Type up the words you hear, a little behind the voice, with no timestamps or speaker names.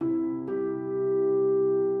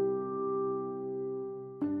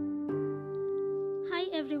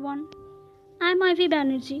everyone, I'm Ivy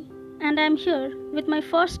Banerjee and I'm here with my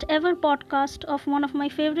first ever podcast of one of my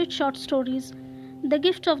favorite short stories, The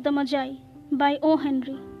Gift of the Magi by O.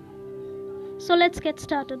 Henry. So let's get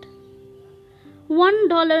started.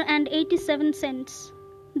 $1.87,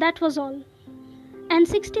 that was all, and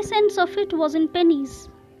 60 cents of it was in pennies.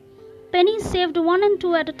 Pennies saved 1 and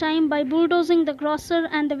 2 at a time by bulldozing the grocer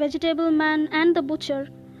and the vegetable man and the butcher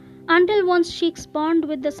until one's cheeks burned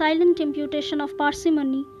with the silent imputation of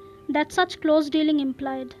parsimony that such close dealing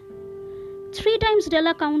implied. 3 times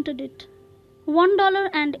Della counted it.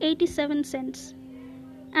 $1.87.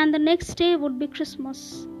 And the next day would be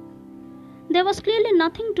Christmas. There was clearly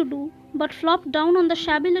nothing to do but flop down on the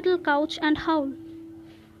shabby little couch and howl.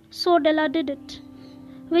 So Della did it,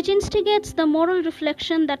 which instigates the moral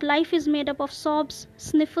reflection that life is made up of sobs,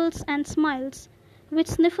 sniffles, and smiles, with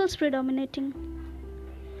sniffles predominating.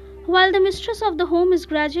 While the mistress of the home is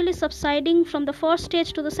gradually subsiding from the first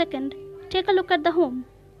stage to the second, take a look at the home.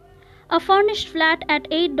 A furnished flat at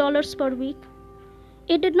 $8 per week.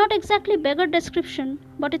 It did not exactly beggar description,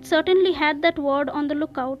 but it certainly had that word on the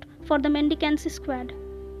lookout for the mendicancy squad.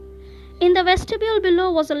 In the vestibule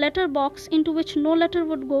below was a letter box into which no letter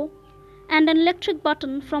would go, and an electric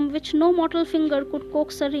button from which no mortal finger could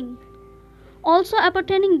coax a ring. Also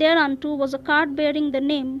appertaining thereunto was a card bearing the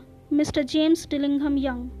name Mr. James Dillingham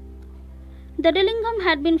Young. The Dillingham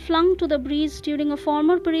had been flung to the breeze during a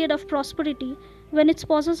former period of prosperity when its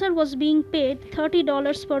possessor was being paid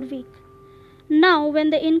 $30 per week. Now, when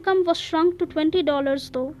the income was shrunk to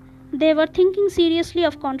 $20 though, they were thinking seriously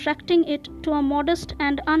of contracting it to a modest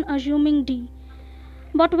and unassuming D.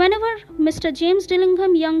 But whenever Mr. James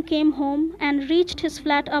Dillingham Young came home and reached his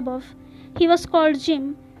flat above, he was called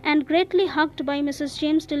Jim and greatly hugged by Mrs.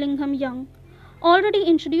 James Dillingham Young, already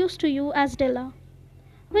introduced to you as Della.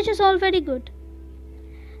 Which is all very good.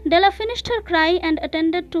 Della finished her cry and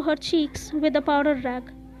attended to her cheeks with a powder rag.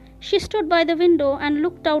 She stood by the window and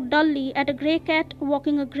looked out dully at a grey cat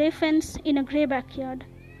walking a grey fence in a grey backyard.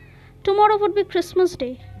 Tomorrow would be Christmas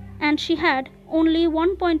Day, and she had only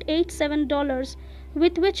 $1.87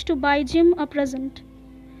 with which to buy Jim a present.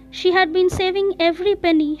 She had been saving every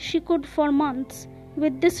penny she could for months,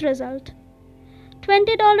 with this result.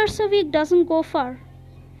 $20 a week doesn't go far.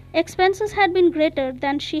 Expenses had been greater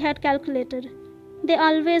than she had calculated. They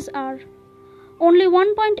always are. Only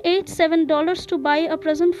 $1.87 to buy a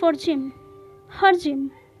present for Jim. Her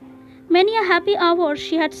Jim. Many a happy hour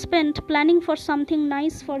she had spent planning for something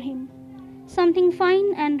nice for him. Something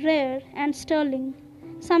fine and rare and sterling.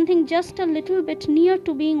 Something just a little bit near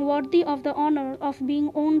to being worthy of the honor of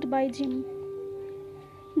being owned by Jim.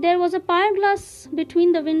 There was a pier glass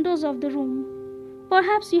between the windows of the room.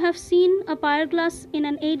 Perhaps you have seen a pier glass in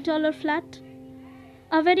an $8 flat.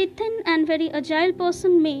 A very thin and very agile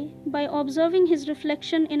person may, by observing his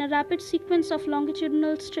reflection in a rapid sequence of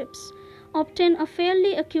longitudinal strips, obtain a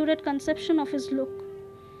fairly accurate conception of his look.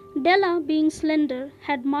 Della, being slender,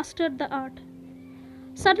 had mastered the art.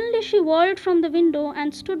 Suddenly she whirled from the window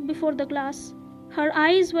and stood before the glass. Her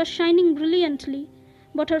eyes were shining brilliantly,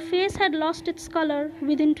 but her face had lost its color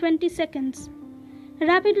within 20 seconds.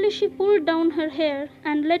 Rapidly she pulled down her hair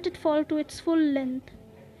and let it fall to its full length.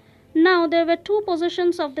 Now there were 2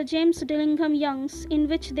 possessions of the James Dillingham Youngs in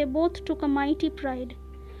which they both took a mighty pride.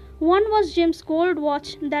 One was Jim's gold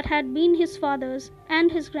watch that had been his father's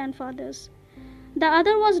and his grandfather's. The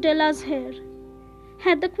other was Della's hair.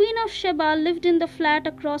 Had the Queen of Sheba lived in the flat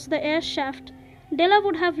across the air shaft, Della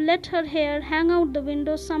would have let her hair hang out the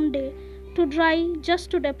window some day to dry just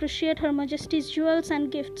to depreciate Her Majesty's jewels and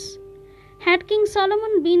gifts. Had King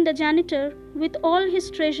Solomon been the janitor with all his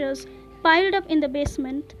treasures piled up in the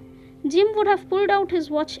basement, Jim would have pulled out his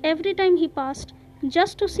watch every time he passed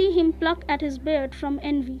just to see him pluck at his beard from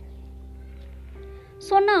envy.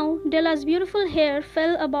 So now Della's beautiful hair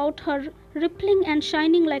fell about her, rippling and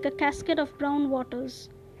shining like a cascade of brown waters.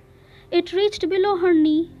 It reached below her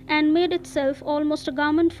knee and made itself almost a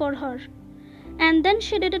garment for her, and then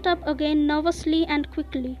she did it up again nervously and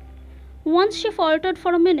quickly. Once she faltered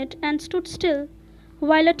for a minute and stood still,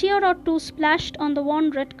 while a tear or two splashed on the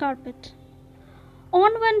worn red carpet.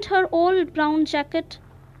 On went her old brown jacket,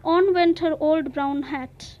 on went her old brown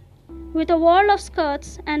hat. With a whirl of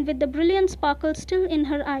skirts and with the brilliant sparkle still in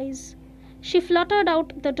her eyes, she fluttered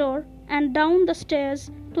out the door and down the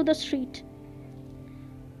stairs to the street.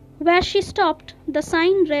 Where she stopped, the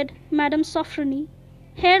sign read Madame Sofronie,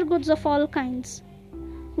 hair goods of all kinds.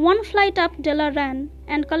 1 flight up Della ran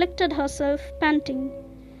and collected herself, panting.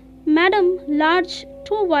 Madame, large,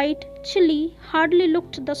 too white, chilly, hardly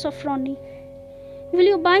looked the Sofronie. "Will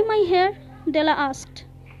you buy my hair?" Della asked.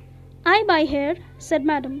 "I buy hair," said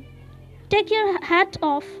Madame. Take your hat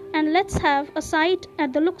off and let's have a sight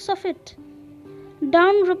at the looks of it."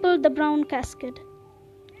 Down rippled the brown cascade.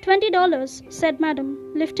 $20, said Madame,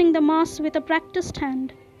 lifting the mass with a practiced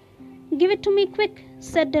hand. "Give it to me quick,"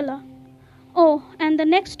 said Della. Oh, and the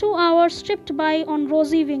next 2 hours stripped by on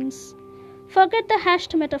rosy wings. Forget the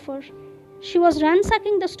hashed metaphor. She was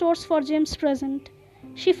ransacking the stores for Jim's present.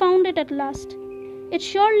 She found it at last. It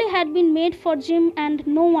surely had been made for Jim and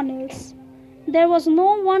no one else. There was no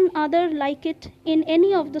one other like it in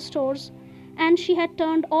any of the stores, and she had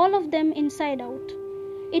turned all of them inside out.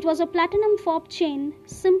 It was a platinum fob chain,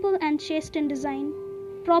 simple and chaste in design,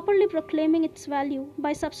 properly proclaiming its value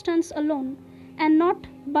by substance alone, and not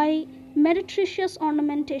by meretricious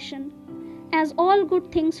ornamentation, as all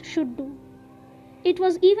good things should do. It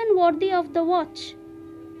was even worthy of the watch.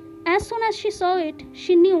 As soon as she saw it,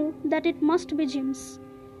 she knew that it must be Jim's.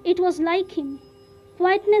 It was like him.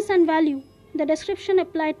 Quietness and value, the description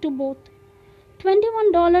applied to both.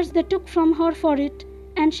 $21 they took from her for it,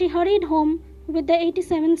 and she hurried home with the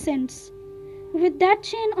 87 cents. With that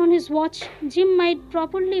chain on his watch, Jim might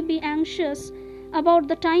properly be anxious about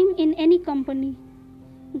the time in any company.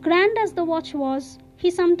 Grand as the watch was, he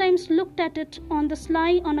sometimes looked at it on the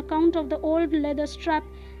sly on account of the old leather strap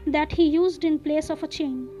that he used in place of a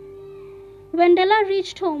chain. When Della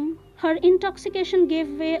reached home, her intoxication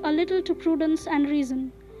gave way a little to prudence and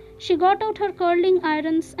reason. She got out her curling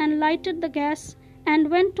irons and lighted the gas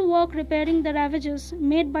and went to work repairing the ravages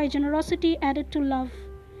made by generosity added to love,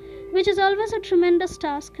 which is always a tremendous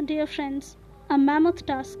task, dear friends, a mammoth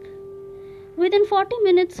task. Within 40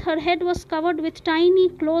 minutes, her head was covered with tiny,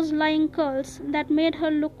 close-lying curls that made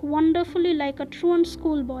her look wonderfully like a truant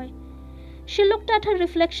schoolboy. She looked at her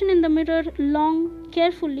reflection in the mirror long,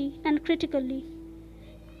 carefully, and critically.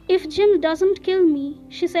 "If Jim doesn't kill me,"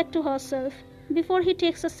 she said to herself, "before he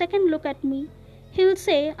takes a second look at me, he'll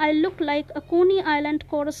say I look like a Coney Island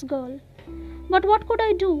chorus girl. But what could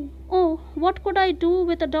I do? Oh, what could I do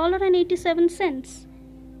with $1.87?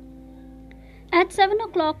 At 7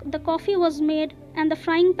 o'clock, the coffee was made and the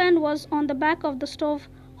frying pan was on the back of the stove,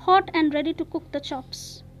 hot and ready to cook the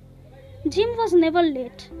chops. Jim was never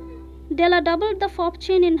late. Della doubled the fob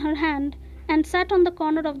chain in her hand and sat on the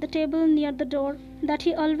corner of the table near the door that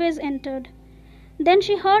he always entered. Then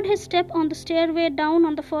she heard his step on the stairway down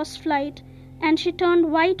on the first flight, and she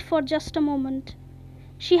turned white for just a moment.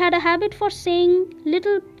 She had a habit for saying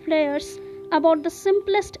little prayers about the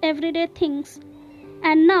simplest everyday things,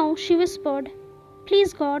 and now she whispered,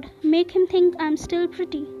 "Please God, make him think I'm still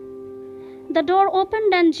pretty." The door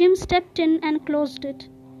opened and Jim stepped in and closed it.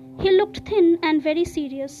 He looked thin and very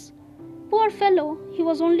serious. Poor fellow, he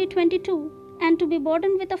was only 22, and to be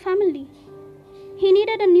burdened with a family. He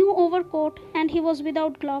needed a new overcoat and he was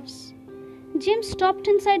without gloves. Jim stopped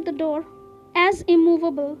inside the door, as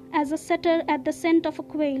immovable as a setter at the scent of a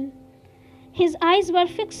quail. His eyes were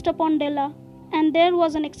fixed upon Della, and there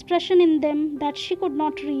was an expression in them that she could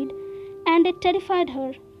not read, and it terrified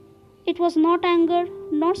her. It was not anger,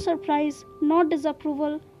 nor surprise, nor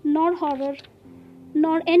disapproval, nor horror,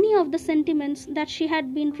 nor any of the sentiments that she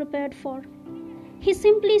had been prepared for. He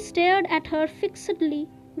simply stared at her fixedly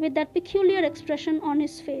with that peculiar expression on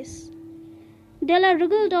his face. Della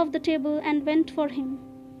wriggled off the table and went for him.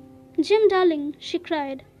 "Jim, darling," she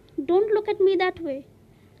cried, "don't look at me that way.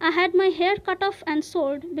 I had my hair cut off and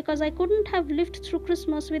sold because I couldn't have lived through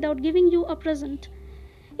Christmas without giving you a present.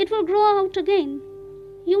 It will grow out again.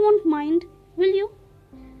 You won't mind, will you?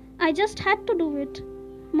 I just had to do it.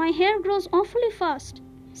 My hair grows awfully fast.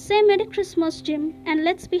 Say Merry Christmas, Jim, and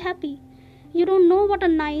let's be happy. You don't know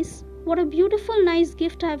what a beautiful nice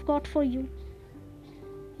gift I have got for you."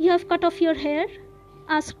 "You have cut off your hair?"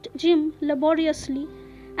 asked Jim laboriously,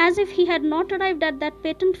 as if he had not arrived at that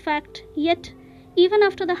patent fact yet, even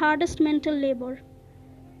after the hardest mental labor.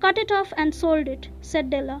 "Cut it off and sold it," said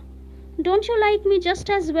Della. "Don't you like me just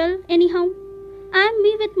as well, anyhow? I am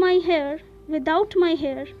me with my hair, without my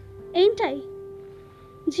hair, ain't I?"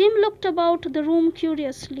 Jim looked about the room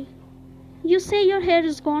curiously. "You say your hair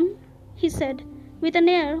is gone?" he said, with an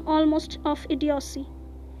air almost of idiocy.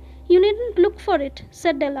 "You needn't look for it,"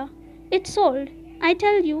 said Della. "It's sold. I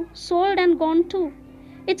tell you, sold and gone too.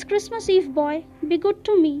 It's Christmas Eve, boy. Be good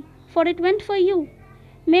to me, for it went for you.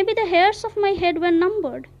 Maybe the hairs of my head were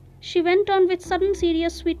numbered," she went on with sudden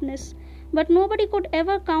serious sweetness, "but nobody could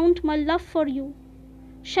ever count my love for you.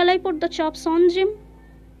 Shall I put the chops on, Jim?"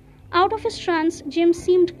 Out of his trance, Jim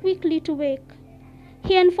seemed quickly to wake.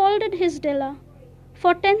 He unfolded his Della.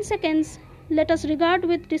 For 10 seconds, let us regard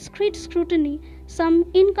with discreet scrutiny some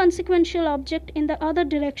inconsequential object in the other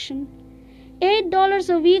direction. $8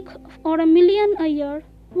 a week or $1 million a year,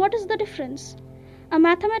 what is the difference? A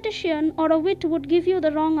mathematician or a wit would give you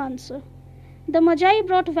the wrong answer. The Magi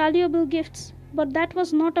brought valuable gifts, but that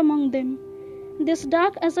was not among them. This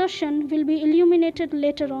dark assertion will be illuminated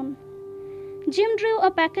later on. Jim drew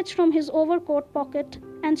a package from his overcoat pocket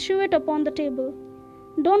and threw it upon the table.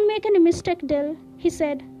 "Don't make any mistake, Dell," he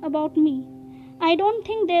said, "about me. I don't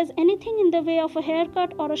think there's anything in the way of a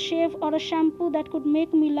haircut or a shave or a shampoo that could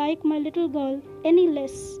make me like my little girl any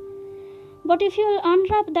less. But if you'll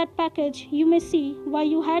unwrap that package, you may see why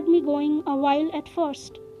you had me going a while at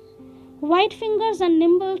first." White fingers and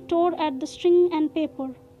nimble tore at the string and paper,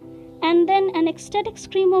 and then an ecstatic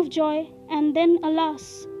scream of joy, and then, alas,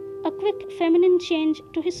 a quick feminine change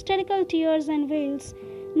to hysterical tears and wails,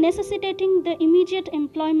 necessitating the immediate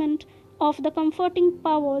employment of the comforting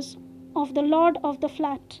powers of the lord of the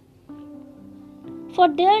flat. For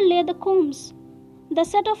there lay the combs, the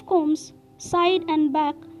set of combs, side and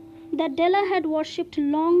back, that Della had worshipped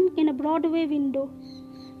long in a Broadway window.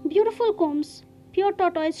 Beautiful combs, pure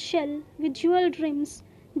tortoise shell with jeweled rims,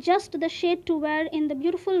 just the shade to wear in the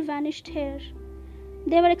beautiful vanished hair.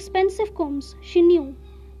 They were expensive combs, she knew,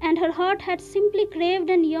 and her heart had simply craved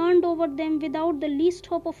and yearned over them without the least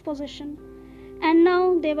hope of possession. And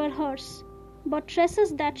now they were hers, but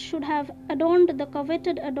tresses that should have adorned the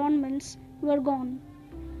coveted adornments were gone.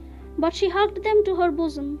 But she hugged them to her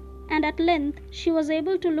bosom, and at length she was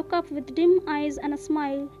able to look up with dim eyes and a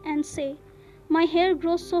smile and say, "My hair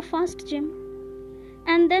grows so fast, Jim."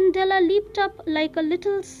 And then Della leaped up like a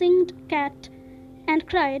little singed cat and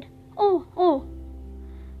cried, "Oh, oh!"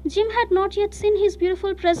 Jim had not yet seen his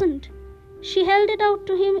beautiful present. She held it out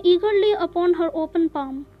to him eagerly upon her open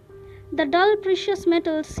palm. The dull precious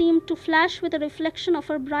metal seemed to flash with a reflection of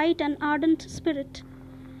her bright and ardent spirit.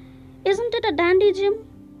 "Isn't it a dandy, Jim?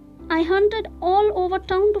 I hunted all over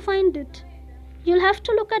town to find it. You'll have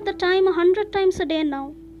to look at the time 100 times a day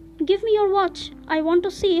now. Give me your watch. I want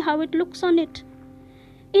to see how it looks on it."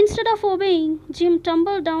 Instead of obeying, Jim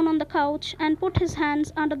tumbled down on the couch and put his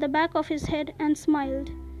hands under the back of his head and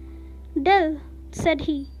smiled. "Dell," said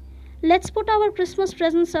he, "let's put our Christmas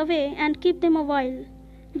presents away and keep them a while.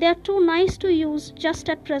 They're too nice to use just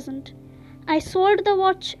at present. I sold the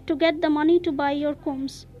watch to get the money to buy your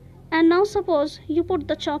combs. And now suppose you put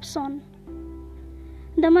the chops on."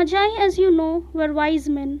 The Magi, as you know, were wise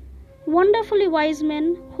men, wonderfully wise men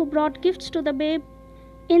who brought gifts to the babe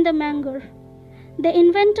in the manger. They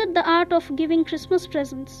invented the art of giving Christmas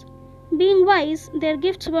presents. Being wise, their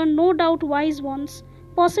gifts were no doubt wise ones,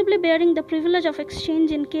 possibly bearing the privilege of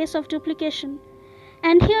exchange in case of duplication.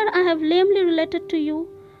 And here I have lamely related to you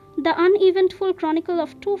the uneventful chronicle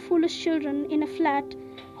of two foolish children in a flat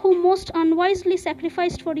who most unwisely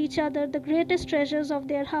sacrificed for each other the greatest treasures of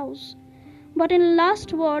their house. But in a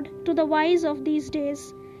last word to the wise of these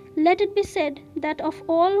days, let it be said that of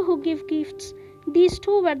all who give gifts, these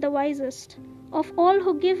two were the wisest. Of all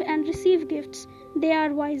who give and receive gifts, they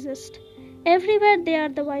are wisest. Everywhere they are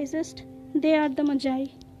the wisest. They are the Magi.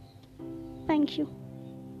 Thank you.